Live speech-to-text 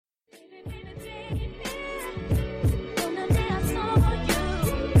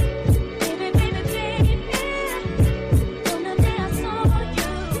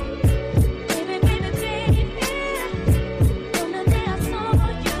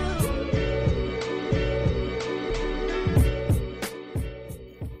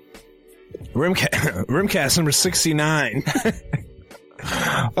Rimcast number 69.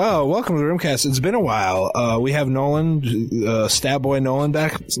 Oh, welcome to the Rimcast. It's been a while. We have Nolan, Stat Boy Nolan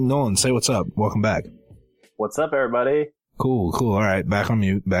back. Nolan, say what's up. Welcome back. What's up, everybody? Cool. All right, back on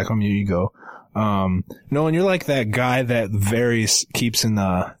mute you go. Nolan, you're like that guy that Varys keeps in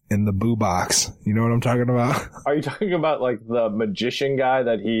the boo box. You know what I'm talking about? Are you talking about like the magician guy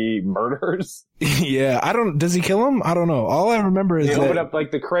that he murders? Yeah, does he kill him? I don't know. All I remember is they open up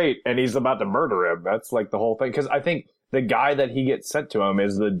like the crate and he's about to murder him. That's like the whole thing. Cause I think the guy that he gets sent to him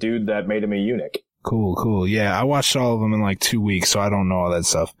is the dude that made him a eunuch. Cool. Yeah, I watched all of them in like 2 weeks, so I don't know all that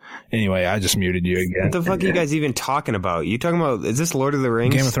stuff. Anyway, I just muted you again. What the fuck are you guys even talking about? You talking about, is this Lord of the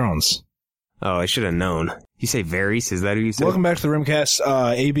Rings? Game of Thrones. Oh, I should have known. You say Varys? Is that who you said? Welcome back to the Rimcast.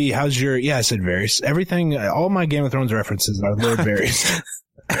 AB, how's your... Yeah, I said Varys. Everything, all my Game of Thrones references are Lord Varys.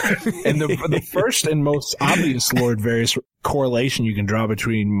 And the first and most obvious Lord Varys correlation you can draw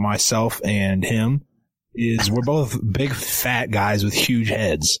between myself and him is we're both big fat guys with huge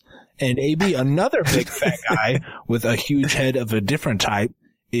heads. And AB, another big fat guy with a huge head of a different type,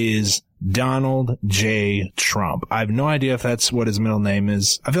 is Donald J. Trump. I have no idea if that's what his middle name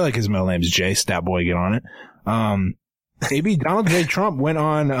is. I feel like his middle name is J. Stat Boy, get on it. AB, Donald J. Trump went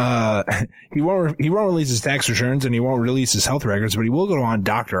on, he won't release his tax returns and he won't release his health records, but he will go on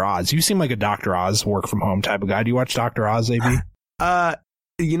Dr. Oz. You seem like a Dr. Oz work from home type of guy. Do you watch Dr. Oz, AB?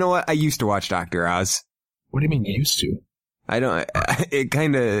 You know what? I used to watch Dr. Oz. What do you mean you used to? There's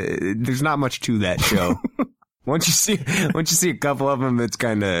not much to that show. Once you see a couple of them, I'm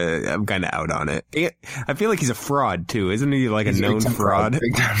kind of out on it. I feel like he's a fraud too, isn't he? Like a known fraud.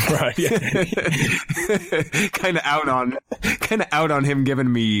 Big time fraud. Yeah. kind of out on him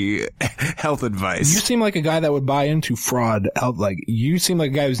giving me health advice. You seem like a guy that would buy into fraud health. Like you seem like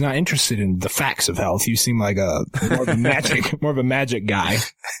a guy who's not interested in the facts of health. You seem like more of a magic guy.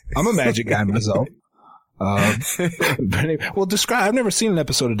 I'm a magic guy myself. Describe. I've never seen an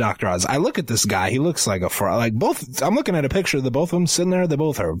episode of Dr. Oz. I look at this guy. He looks like a fraud. Like I'm looking at a picture of both of them sitting there. They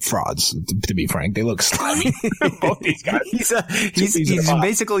both are frauds. To be frank, they look slimy. Both these guys.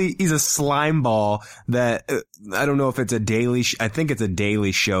 He's a slime ball that I don't know if it's a daily. I think it's a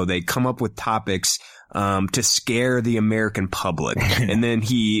daily show. They come up with topics to scare the American public. And then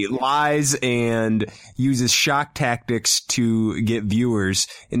he lies and uses shock tactics to get viewers,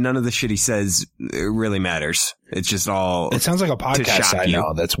 and none of the shit he says really matters. It's just all... It sounds like a podcast I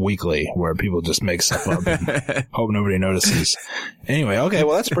know that's weekly, where people just make stuff up and hope nobody notices. Anyway, okay,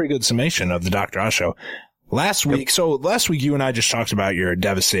 well, that's a pretty good summation of the Dr. Oz show. Last week you and I just talked about your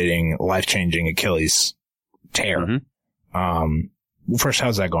devastating, life-changing Achilles tear. Mm-hmm. First,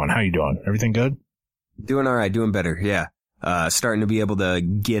 how's that going? How you doing? Everything good? Doing all right, doing better, yeah. Starting to be able to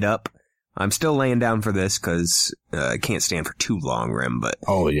get up. I'm still laying down for this because I can't stand for too long, Rim, but...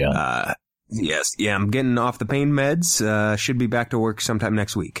 Oh, yeah. Yes, yeah, I'm getting off the pain meds. Should be back to work sometime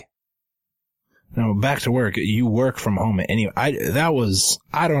next week. No, back to work. You work from home anyway. I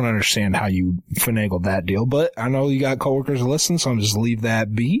don't understand how you finagled that deal, but I know you got coworkers who listen, so I'm just leave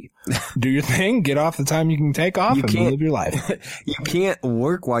that be. Do your thing, get off the time you can take off, and live your life. You can't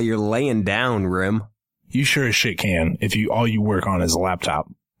work while you're laying down, Rim. You sure as shit can if all you work on is a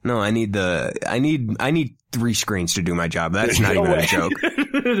laptop. No, I need 3 screens to do my job. That's not even a joke.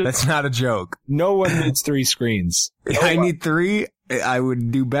 That's not a joke. No one needs 3 screens. I need 3. I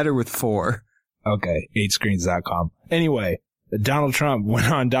would do better with 4. Okay, 8screens.com. Anyway, Donald Trump went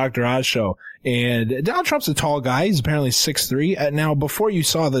on Dr. Oz show, and Donald Trump's a tall guy. He's apparently 6'3". Now, before you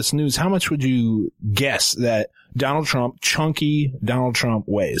saw this news, how much would you guess that chunky Donald Trump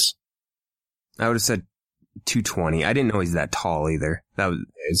weighs? I would have said 220. I didn't know he's that tall either.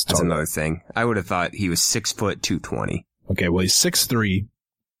 That's another thing. I would have thought he was 6 foot, 220. Okay, well, he's 6'3",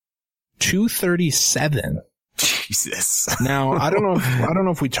 237. Jesus. Now, I don't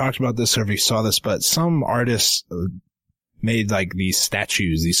know if we talked about this or if you saw this, but some artists made like these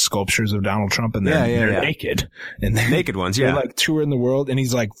statues, these sculptures of Donald Trump, and they're naked. And naked ones, yeah. They're like touring the world, and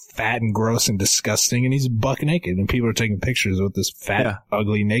he's like fat and gross and disgusting, and he's buck naked, and people are taking pictures with this fat,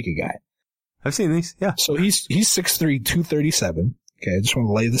 ugly, naked guy. I've seen these, yeah. So he's 6'3", 237. Okay, I just want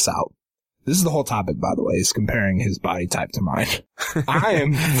to lay this out. This is the whole topic, by the way, is comparing his body type to mine. I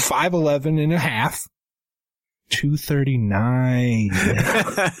am 5'11" and a half, 239.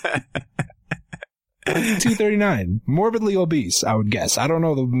 239. Morbidly obese, I would guess. I don't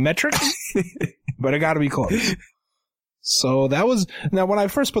know the metrics, but I gotta be close. So now when I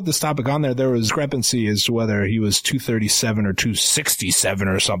first put this topic on there was discrepancy as to whether he was 237 or 267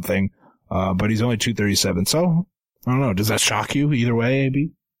 or something. But he's only 237. So, I don't know. Does that shock you either way,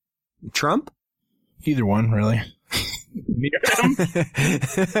 AB? Trump? Either one, really. near him.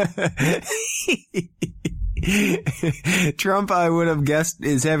 Trump, I would have guessed,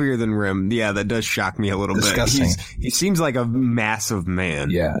 is heavier than Rim. Yeah, that does shock me a little Disgusting. bit. He seems like a massive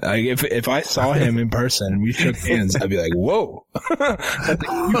man. Yeah, if I saw him in person and we shook hands, I'd be like, "Whoa, that's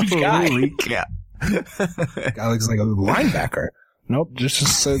a huge guy." Holy cow. Guy looks like a linebacker. Nope,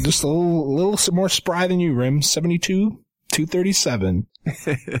 just a little more spry than you, Rim. 72, 237.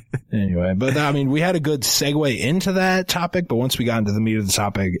 Anyway, but I mean, we had a good segue into that topic, but once we got into the meat of the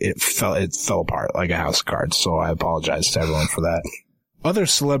topic, it fell apart like a house of cards. So I apologize to everyone for that. Other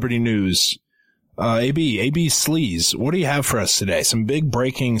celebrity news. AB Sleaze, what do you have for us today? Some big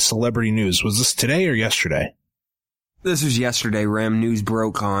breaking celebrity news. Was this today or yesterday? This was yesterday, Rim. News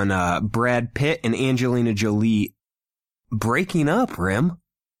broke on Brad Pitt and Angelina Jolie breaking up, Rim.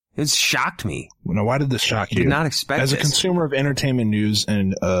 It shocked me. Now, why did this shock you? Did not expect As a this. consumer of entertainment news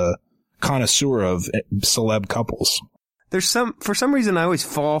and a connoisseur of celeb couples. For some reason, I always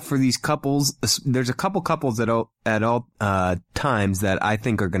fall for these couples. There's a couple couples at all times that I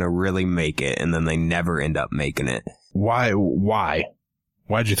think are going to really make it, and then they never end up making it. Why?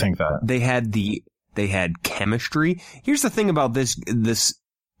 Why'd you think that? They had chemistry. Here's the thing about this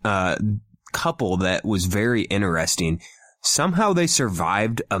couple that was very interesting. Somehow they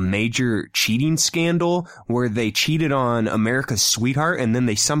survived a major cheating scandal where they cheated on America's Sweetheart, and then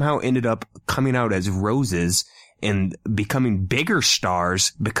they somehow ended up coming out as roses and becoming bigger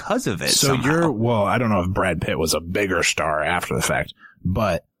stars because of it. So somehow. I don't know if Brad Pitt was a bigger star after the fact,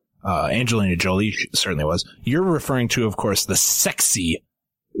 but Angelina Jolie certainly was. You're referring to, of course, the sexy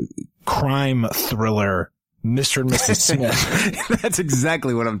crime thriller Mr. and Mrs. Smith. That's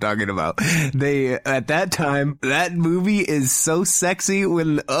exactly what I'm talking about. They, at that time, that movie is so sexy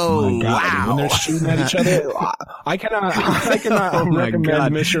when, My God, wow. when they're shooting at each other, I cannot Oh my recommend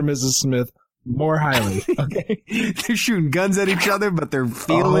God. Mr. and Mrs. Smith more highly. Okay. They're shooting guns at each other, but they're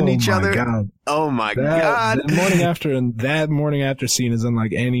feeling each other. God. Oh my God. That morning after scene is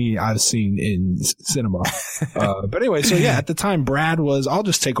unlike any I've seen in cinema. But anyway, so yeah, at the time I'll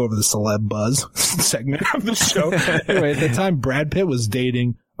just take over the celeb buzz segment of the show. Anyway, at the time Brad Pitt was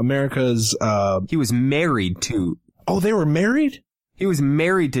dating America's, He was married to, oh, they were married? he was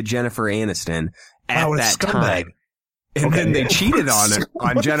married to Jennifer Aniston at Oh, that scumbag. time. And then they cheated on her,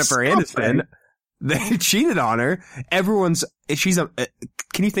 What on a Jennifer scumbag. Aniston. They cheated on her.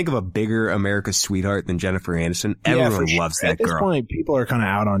 Can you think of a bigger America's Sweetheart than Jennifer Aniston? Everyone sure. loves that At this girl. point, people are kind of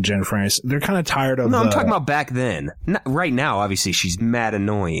out on Jennifer Aniston. They're kind of tired of No, I'm talking about back then. Not, right now, obviously, she's mad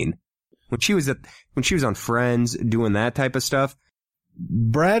annoying. When she was on Friends doing that type of stuff.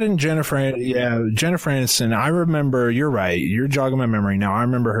 Brad and Jennifer Aniston. I remember, you're right. You're jogging my memory now. I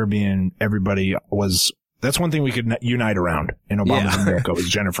remember her being, that's one thing we could unite around in Obama's America was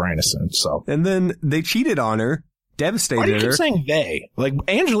Jennifer Aniston. So. And then they cheated on her, Why do you devastated keep her. saying they? Like,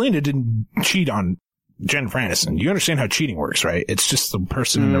 Angelina didn't cheat on Jennifer Aniston. You understand how cheating works, right? It's just the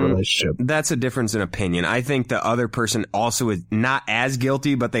person in the relationship. That's a difference in opinion. I think the other person also is not as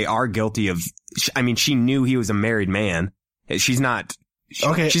guilty, but they are guilty of, I mean, she knew he was a married man. She's not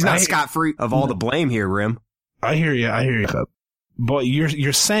scot-free of all the blame here, Rim. I hear you. But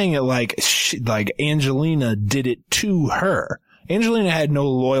you're saying it like Angelina did it to her. Angelina had no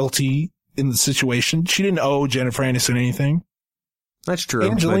loyalty in the situation. She didn't owe Jennifer Aniston anything. That's true.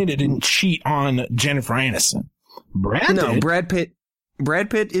 Angelina didn't cheat on Jennifer Aniston. Brad did. Brad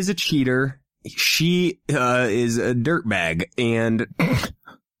Pitt is a cheater. She is a dirtbag, and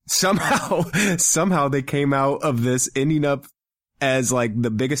somehow they came out of this ending up as like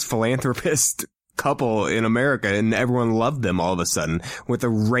the biggest philanthropist couple in America, and everyone loved them all of a sudden with a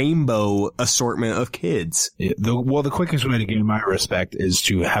rainbow assortment of kids. Yeah, the quickest way to gain my respect is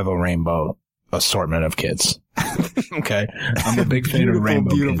to have a rainbow assortment of kids. Okay, I'm a big fan of rainbow.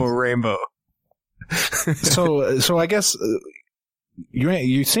 Beautiful kids. rainbow. So I guess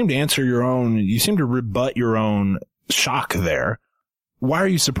you seem to answer your own. You seem to rebut your own shock there. Why are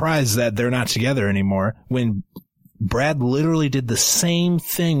you surprised that they're not together anymore when Brad literally did the same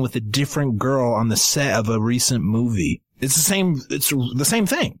thing with a different girl on the set of a recent movie? It's the same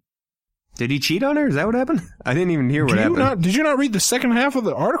thing. Did he cheat on her? Is that what happened? I didn't even hear what happened. Did you not read the second half of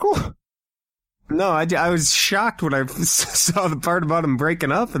the article? No, I was shocked when I saw the part about him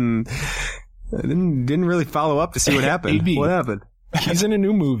breaking up, and I didn't really follow up to see what happened. AB. What happened? He's in a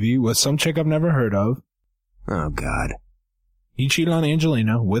new movie with some chick I've never heard of. Oh, God. He cheated on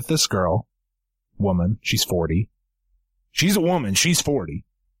Angelina with this woman. She's 40. She's a woman. She's 40.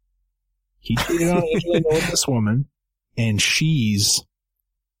 He cheated on Angelina with this woman, and she's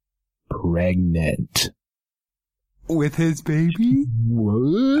pregnant. with his baby?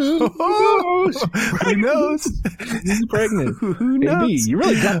 Who knows? He's pregnant. Who knows? AB, you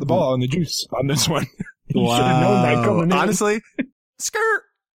really dropped the ball on the juice on this one. You should have known that coming in. Honestly, skirt.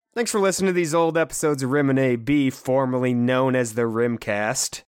 Thanks for listening to these old episodes of Rim and AB, formerly known as the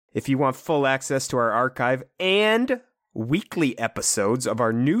Rimcast. If you want full access to our archive and weekly episodes of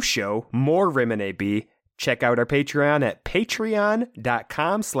our new show, More Rim and AB, check out our Patreon at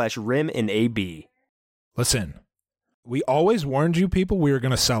patreon.com/RimandAB. Listen, we always warned you people we were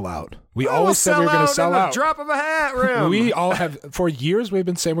going to sell out. We always said we were going to sell out. Drop of a hat, Rim. We all have, for years, we've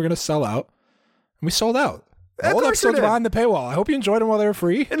been saying we're going to sell out. And we sold out. Of Old course you episodes did. behind the paywall. I hope you enjoyed them while they were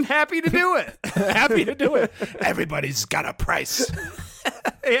free. And happy to do it. Happy to do it. Everybody's got a price.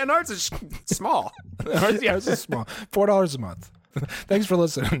 And ours is small. Yeah, it's small. $4 a month. Thanks for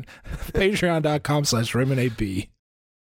listening. Patreon.com/RimandAB.